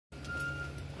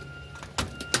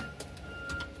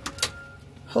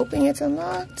Hoping it's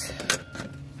unlocked.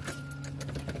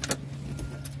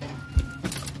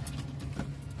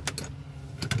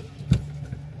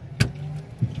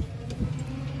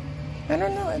 I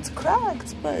don't know, it's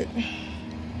cracked, but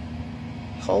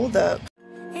hold up.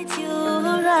 It's you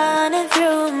running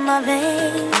through my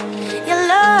veins. Your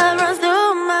love runs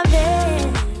through my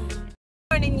veins.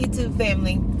 Good morning, YouTube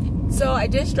family. So I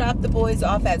just dropped the boys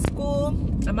off at school.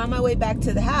 I'm on my way back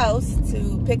to the house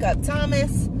to pick up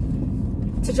Thomas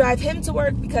to drive him to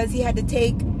work because he had to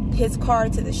take his car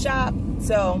to the shop.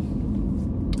 So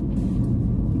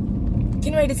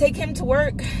getting ready to take him to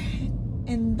work,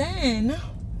 and then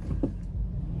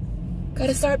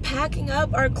gotta start packing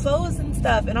up our clothes and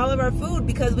stuff and all of our food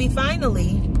because we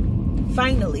finally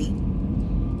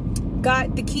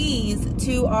got the keys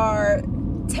to our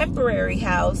temporary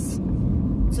house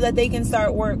so that they can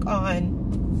start work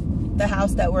on the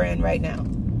house that we're in right now.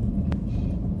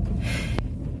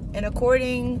 And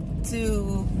according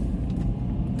to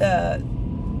the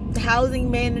housing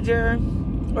manager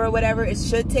or whatever, it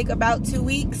should take about 2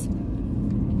 weeks.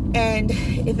 And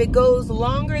if it goes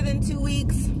longer than 2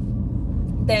 weeks,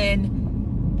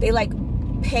 then they like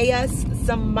pay us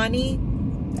some money,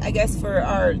 I guess, for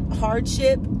our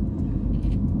hardship.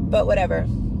 But whatever,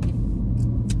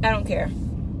 I don't care.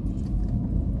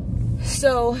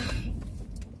 So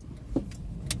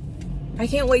I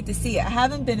can't wait to see it. I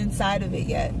haven't been inside of it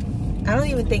yet. I don't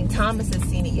even think Thomas has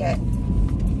seen it yet.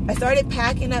 I started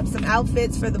packing up some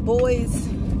outfits for the boys,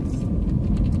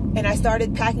 and I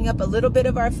started packing up a little bit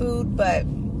of our food, but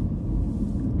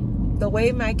the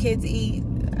way my kids eat,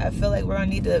 I feel like we're gonna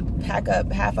need to pack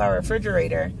up half our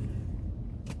refrigerator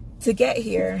to get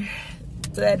here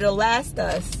so that it'll last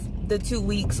us the 2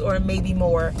 weeks or maybe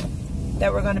more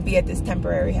that we're gonna be at this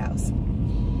temporary house.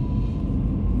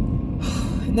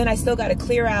 And then I still gotta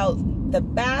clear out the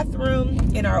bathroom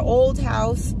in our old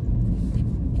house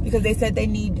because they said they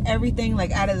need everything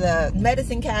like out of the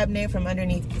medicine cabinet from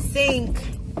underneath the sink,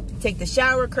 take the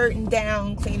shower curtain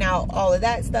down, clean out all of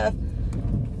that stuff.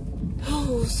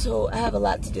 Oh, so I have a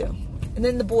lot to do. And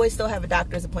then the boys still have a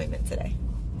doctor's appointment today.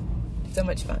 So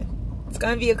much fun. It's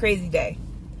gonna be a crazy day.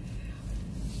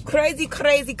 Crazy,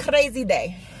 crazy, crazy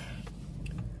day.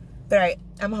 But all right,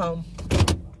 I'm home.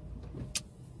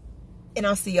 And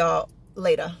I'll see y'all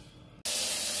later.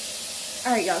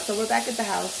 All right, y'all, so we're back at the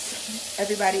house.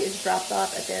 Everybody is dropped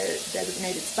off at their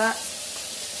designated spots.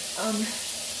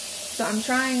 So I'm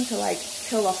trying to like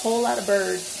kill a whole lot of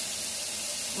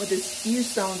birds with as few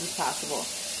stones as possible.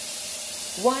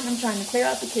 One, I'm trying to clear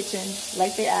out the kitchen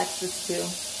like they asked us to.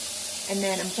 And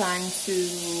then I'm trying to,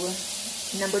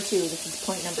 number two, this is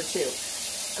point number two.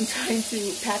 I'm trying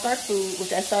to pack our food,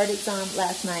 which I started some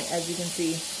last night, as you can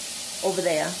see over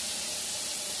there.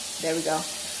 There we go.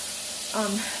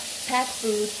 Pack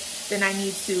food. Then I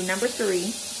need to, number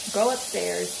three, go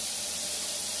upstairs,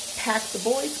 pack the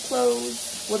boys'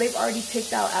 clothes. Well, they've already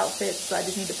picked out outfits, so I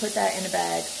just need to put that in a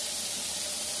bag,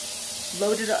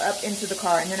 load it up into the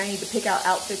car, and then I need to pick out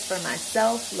outfits for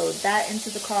myself, load that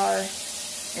into the car,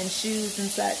 and shoes and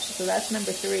such. So that's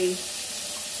number three.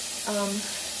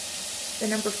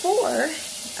 Then number four,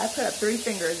 I put up 3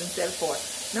 fingers instead of 4.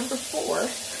 Number 4,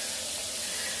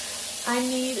 I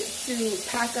need to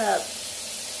pack up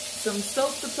some soap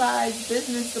supplies,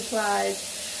 business supplies,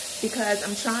 because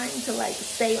I'm trying to like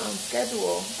stay on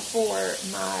schedule for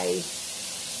my,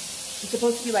 it's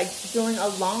supposed to be like doing a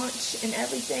launch and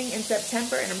everything in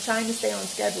September, and I'm trying to stay on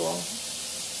schedule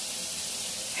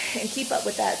and keep up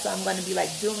with that. So I'm going to be like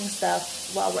doing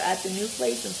stuff while we're at the new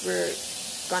place, since we're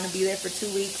going to be there for 2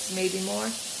 weeks, maybe more.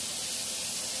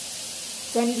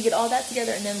 So I need to get all that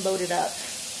together and then load it up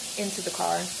into the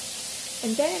car.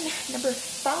 And then number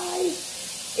 5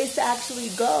 is to actually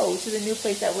go to the new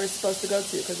place that we're supposed to go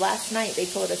to, because last night they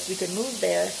told us we could move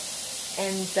there,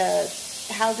 and the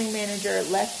housing manager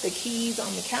left the keys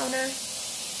on the counter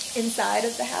inside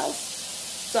of the house.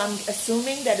 So I'm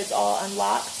assuming that it's all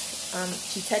unlocked.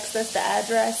 She texted us the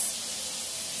address.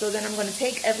 So then I'm going to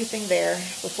take everything there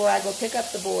before I go pick up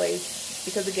the boys,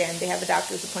 because again, they have a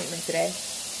doctor's appointment today.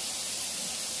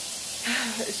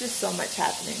 It's just so much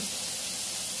happening.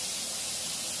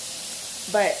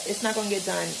 But it's not going to get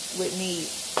done with me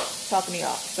talking to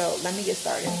y'all. So let me get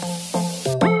started.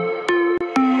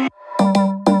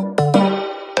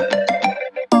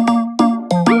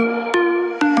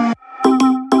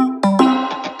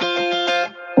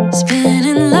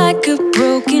 Spinning like a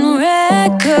broken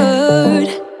record.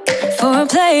 For a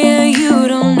player, you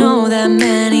don't know that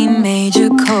many major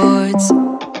chords.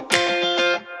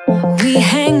 We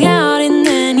hang out and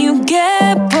then you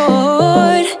get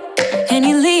bored, and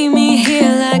you leave me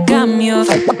here like I'm your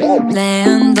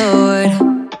landlord.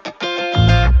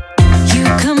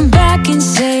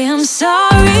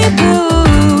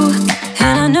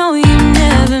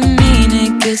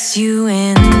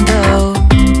 innuendo.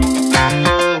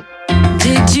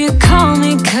 Did you call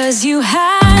me 'cause you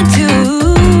had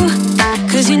to?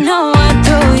 'Cause you know I'd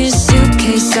throw your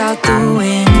suitcase out the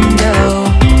window.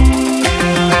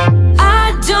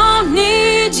 I don't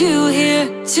need you here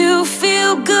to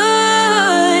feel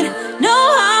good. No,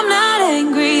 I'm not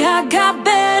angry, I got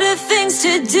better things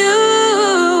to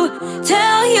do.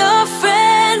 Tell your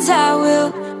friends I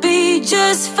will be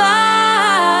just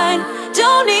fine.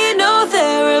 Don't need no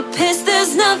therapist,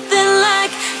 there's nothing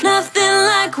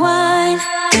like wine.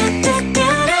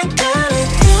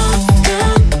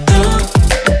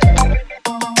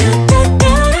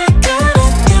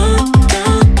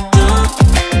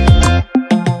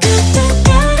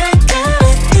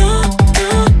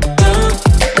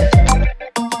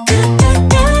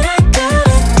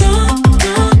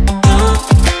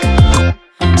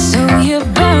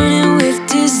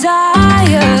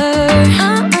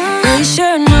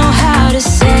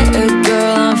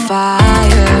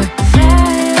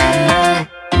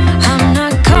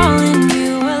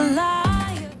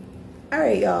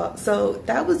 So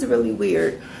that was really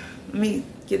weird. Let me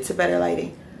get to better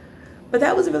lighting. But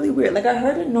that was really weird. Like, I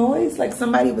heard a noise, like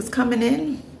somebody was coming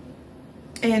in.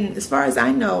 And as far as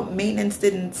I know, maintenance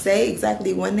didn't say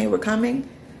exactly when they were coming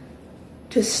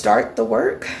to start the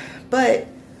work. But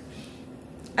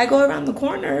I go around the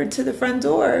corner to the front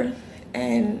door,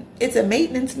 and it's a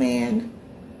maintenance man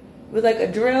with like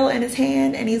a drill in his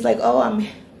hand. And he's like, oh,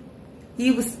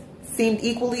 seemed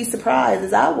equally surprised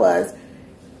as I was.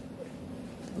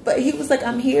 But he was like,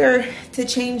 I'm here to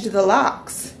change the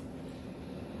locks.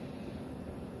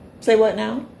 Say what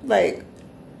now? Like,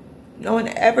 no one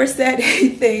ever said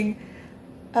anything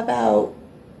about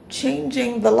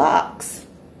changing the locks.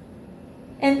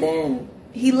 And then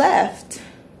he left.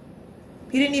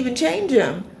 He didn't even change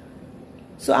them.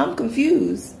 So I'm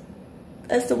confused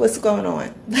as to what's going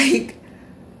on. Like,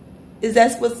 is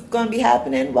that what's going to be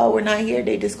happening while we're not here?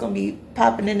 They just going to be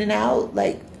popping in and out,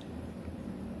 like,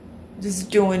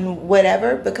 just doing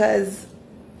whatever? Because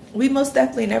we most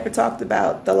definitely never talked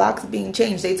about the locks being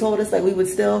changed. They told us like we would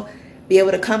still be able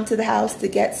to come to the house to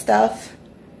get stuff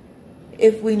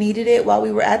if we needed it while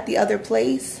we were at the other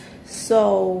place.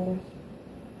 So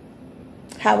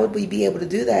how would we be able to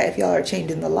do that if y'all are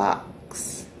changing the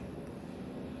locks?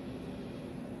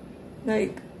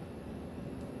 Like,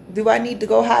 do I need to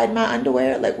go hide my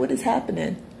underwear? Like, what is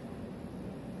happening?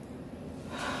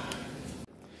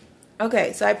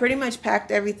 Okay, so I pretty much packed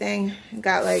everything.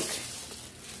 Got like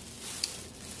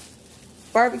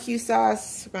barbecue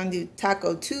sauce. We're gonna do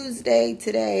Taco Tuesday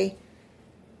today.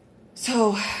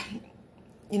 So,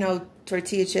 you know,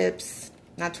 tortilla chips,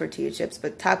 not tortilla chips,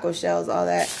 but taco shells, all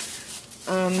that.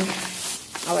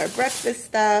 All our breakfast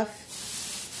stuff,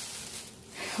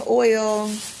 oil,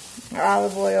 our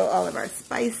olive oil, all of our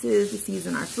spices to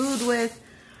season our food with.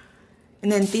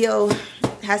 And then Theo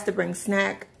has to bring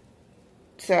snack.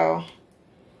 So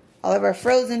all of our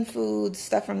frozen foods,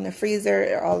 stuff from the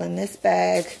freezer, are all in this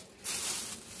bag.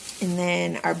 And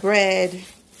then our bread,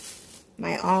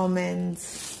 my almonds,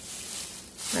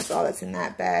 that's all that's in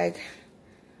that bag.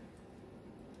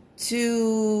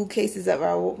 2 cases of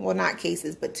our, well, not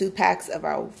cases, but 2 packs of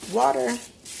our water.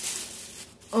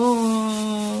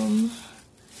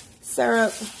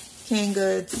 Syrup, canned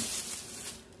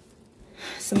goods,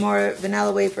 some more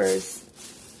vanilla wafers,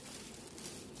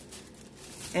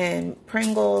 and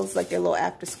Pringles, like their little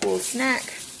after school snack,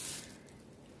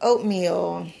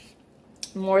 oatmeal,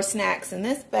 more snacks in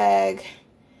this bag.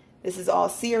 This is all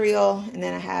cereal. And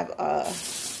then I have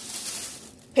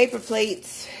paper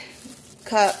plates,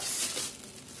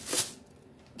 cups,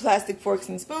 plastic forks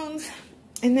and spoons,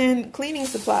 and then cleaning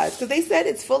supplies. So they said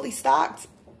it's fully stocked,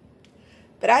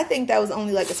 but I think that was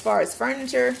only like as far as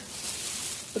furniture,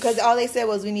 because all they said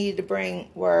was we needed to bring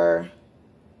were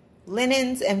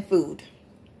linens and food.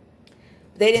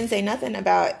 They didn't say nothing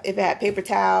about if it had paper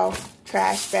towel,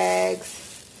 trash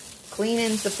bags,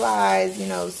 cleaning supplies, you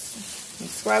know, some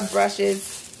scrub brushes,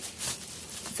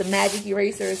 some magic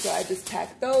erasers. So I just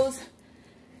packed those.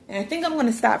 And I think I'm going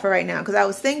to stop for right now, because I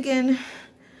was thinking,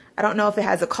 I don't know if it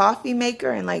has a coffee maker,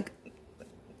 and like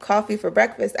coffee for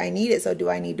breakfast, I need it. So do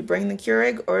I need to bring the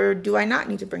Keurig, or do I not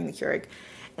need to bring the Keurig?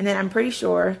 And then I'm pretty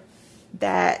sure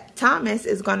that Thomas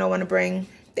is going to want to bring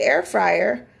the air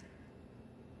fryer.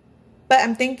 But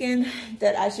I'm thinking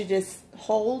that I should just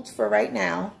hold for right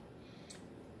now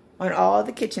on all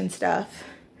the kitchen stuff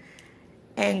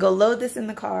and go load this in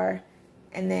the car,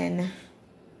 and then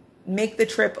make the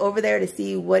trip over there to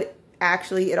see what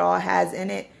actually it all has in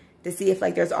it, to see if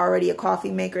like there's already a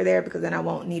coffee maker there, because then I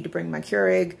won't need to bring my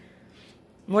Keurig.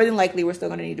 More than likely, we're still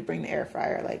going to need to bring the air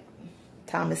fryer. Like,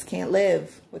 Thomas can't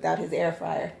live without his air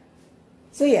fryer.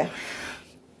 So yeah,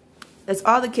 that's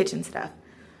all the kitchen stuff.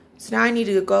 So now I need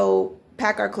to go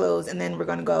pack our clothes, and then we're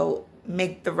gonna go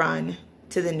make the run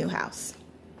to the new house.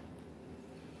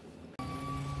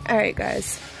 All right,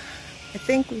 guys, I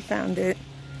think we found it.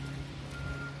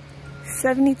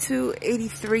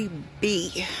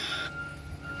 7283B.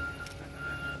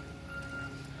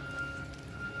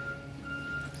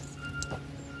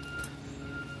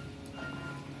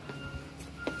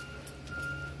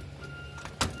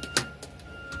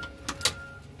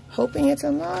 Hoping it's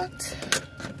unlocked.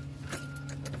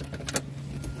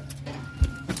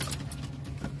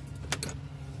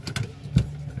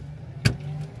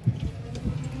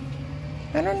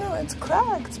 I don't know, it's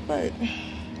cracked, but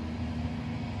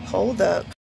hold up.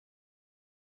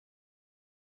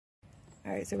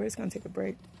 All right, so we're just gonna take a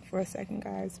break for a second,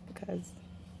 guys, because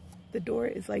the door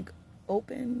is like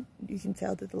open. You can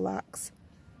tell that the locks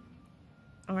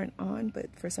aren't on,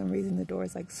 but for some reason the door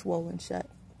is like swollen shut.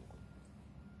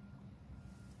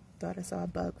 Thought I saw a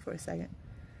bug for a second.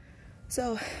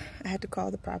 So I had to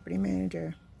call the property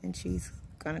manager, and she's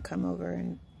gonna come over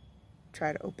and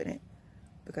try to open it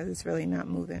because it's really not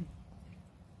moving.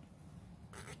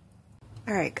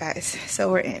 All right, guys,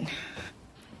 so we're in.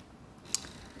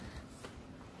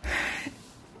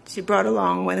 She brought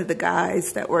along one of the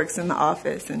guys that works in the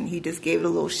office, and he just gave it a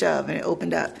little shove and it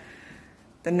opened up.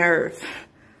 The nerve.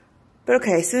 But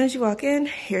okay, as soon as you walk in,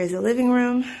 here's the living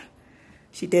room.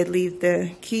 She did leave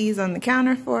the keys on the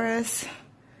counter for us.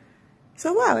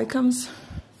 So wow, it comes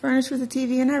furnished with a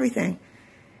TV and everything.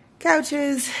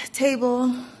 Couches,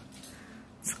 table.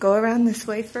 Let's go around this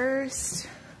way first.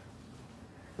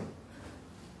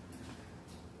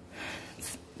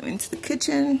 Let's go into the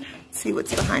kitchen, see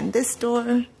what's behind this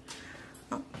door.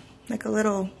 Oh, like a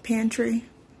little pantry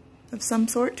of some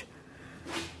sort.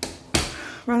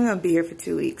 We're only gonna be here for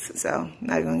 2 weeks, so I'm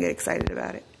not even gonna get excited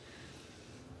about it.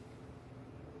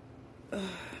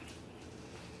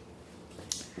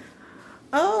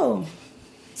 Oh,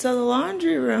 so the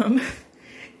laundry room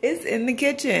is in the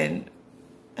kitchen.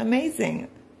 Amazing.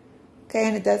 Okay,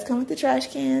 and it does come with the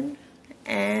trash can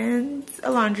and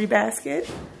a laundry basket.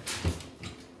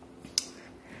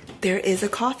 There is a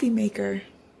coffee maker,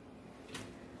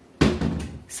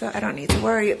 so I don't need to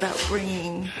worry about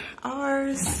bringing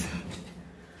ours.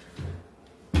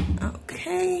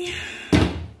 Okay.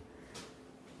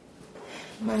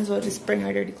 Might as well just bring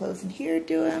our dirty clothes in here,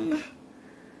 do them.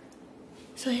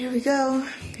 So here we go.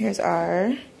 Here's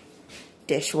our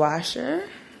dishwasher.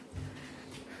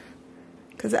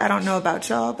 Because I don't know about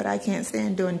y'all, but I can't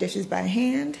stand doing dishes by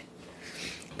hand.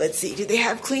 Let's see, do they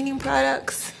have cleaning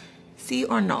products? See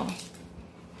or no?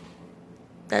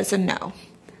 That's a no.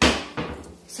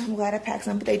 So I'm glad I packed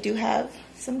some, but they do have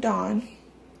some Dawn.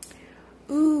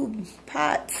 Ooh,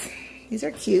 pots. These are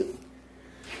cute.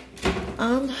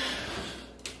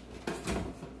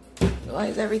 Why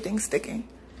is everything sticking?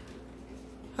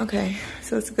 Okay,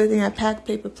 so it's a good thing I packed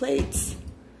paper plates.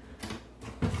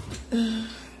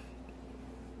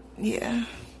 Yeah.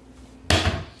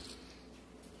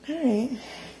 All right.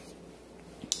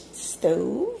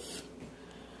 Stove.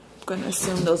 I'm gonna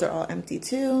assume those are all empty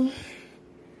too.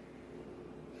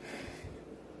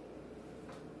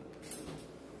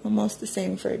 Almost the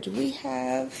same fridge we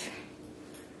have.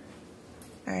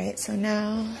 All right, so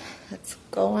now let's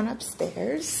go on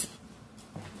upstairs.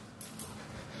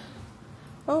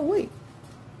 Oh wait,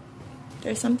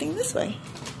 there's something this way.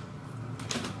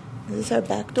 Is this our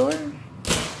back door?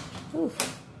 Ooh.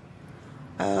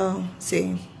 Oh,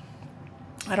 see,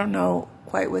 I don't know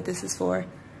quite what this is for,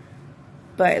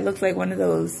 but it looks like one of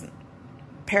those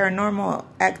paranormal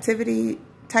activity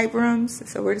type rooms.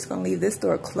 So we're just gonna leave this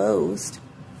door closed.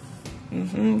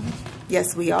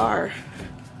 Yes, we are.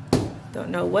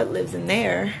 Don't know what lives in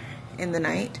there in the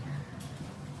night.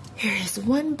 Here is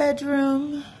one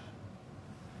bedroom.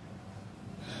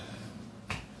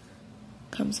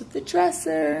 Comes with the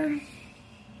dresser,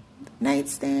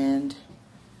 nightstand,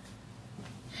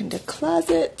 and a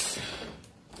closet.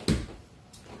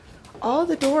 All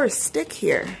the doors stick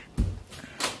here.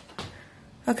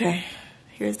 Okay,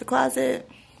 here's the closet.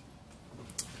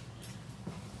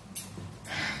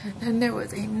 And then there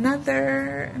was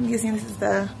another, I'm guessing this is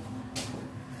the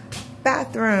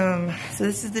bathroom. So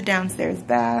this is the downstairs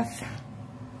bath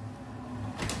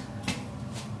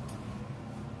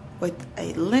with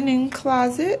a linen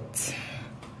closet.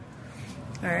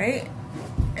 All right,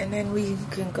 and then we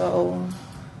can go,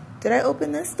 did I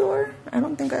open this door? I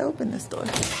don't think I opened this door.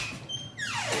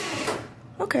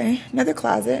 Okay, another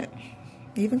closet.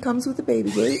 Even comes with a baby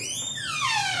gate.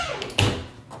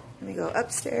 Let me go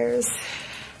upstairs.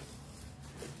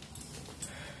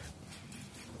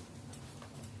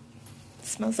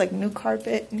 smells like new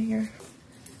carpet in here.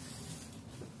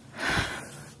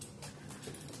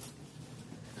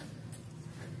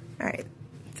 All right,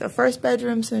 so first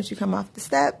bedroom, as soon as you come off the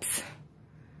steps,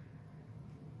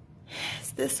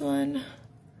 is this one.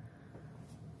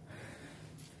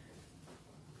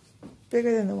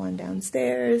 Bigger than the one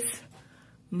downstairs.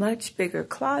 Much bigger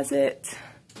closet.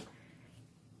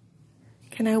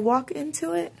 Can I walk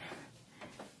into it?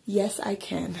 Yes, I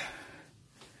can.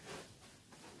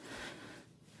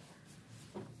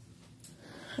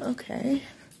 Okay.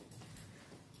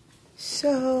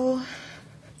 So,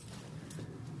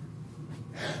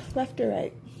 left or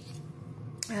right?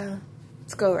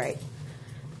 Let's go right.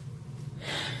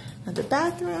 Another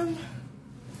bathroom.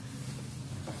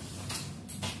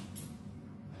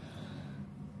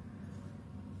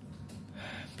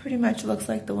 Pretty much looks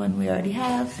like the one we already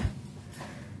have.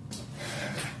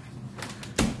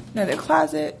 Another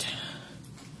closet.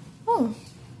 Oh,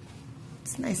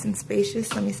 it's nice and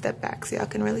spacious. Let me step back so y'all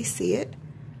can really see it.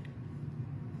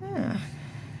 Yeah.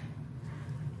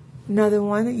 Another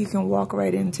one that you can walk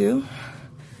right into.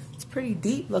 It's pretty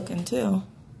deep looking too.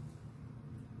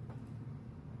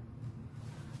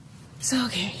 So,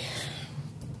 okay.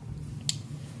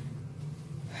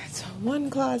 So one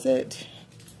closet.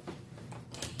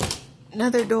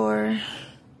 Another door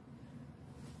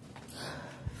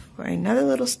for another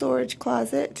little storage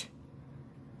closet.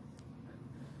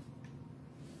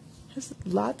 There's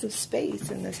lots of space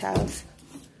in this house.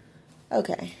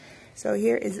 Okay, so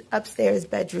here is upstairs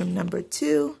bedroom number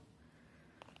 2,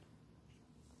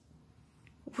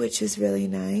 which is really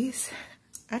nice.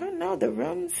 I don't know, the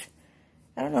rooms,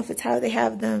 I don't know if it's how they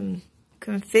have them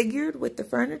configured with the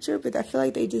furniture, but I feel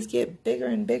like they just get bigger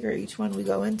and bigger each one we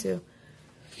go into.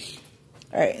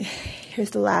 All right,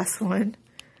 here's the last one.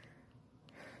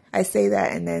 I say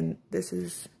that, and then this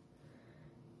is,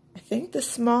 I think, the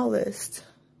smallest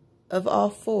of all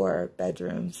 4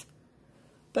 bedrooms.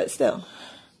 But still,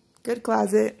 good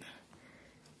closet,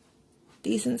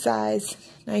 decent size,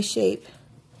 nice shape.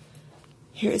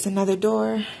 Here's another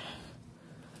door.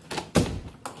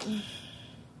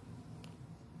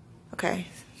 Okay,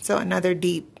 so another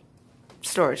deep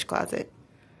storage closet.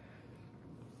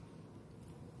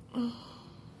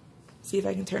 See if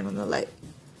I can turn on the light.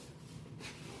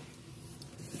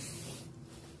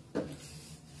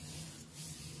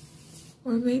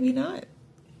 Or maybe not.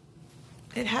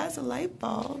 It has a light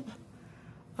bulb.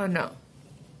 Oh no.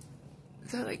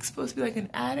 Is that like supposed to be like an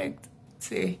attic? Let's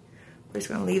see. We're just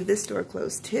gonna leave this door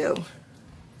closed too.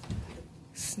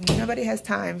 Nobody has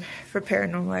time for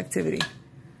paranormal activity.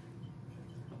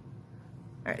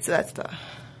 All right, so that's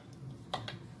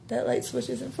that light switch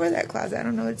isn't for that closet. I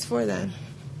don't know what it's for then.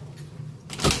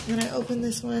 When I open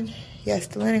this one, yes,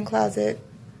 the linen closet.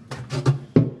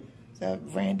 It's a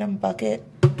random bucket.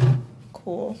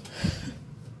 Cool.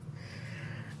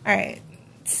 All right,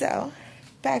 so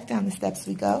back down the steps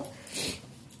we go.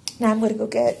 Now I'm going to go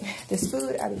get this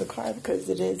food out of the car because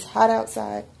it is hot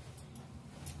outside.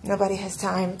 Nobody has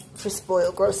time for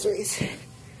spoiled groceries.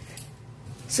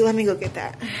 So let me go get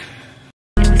that.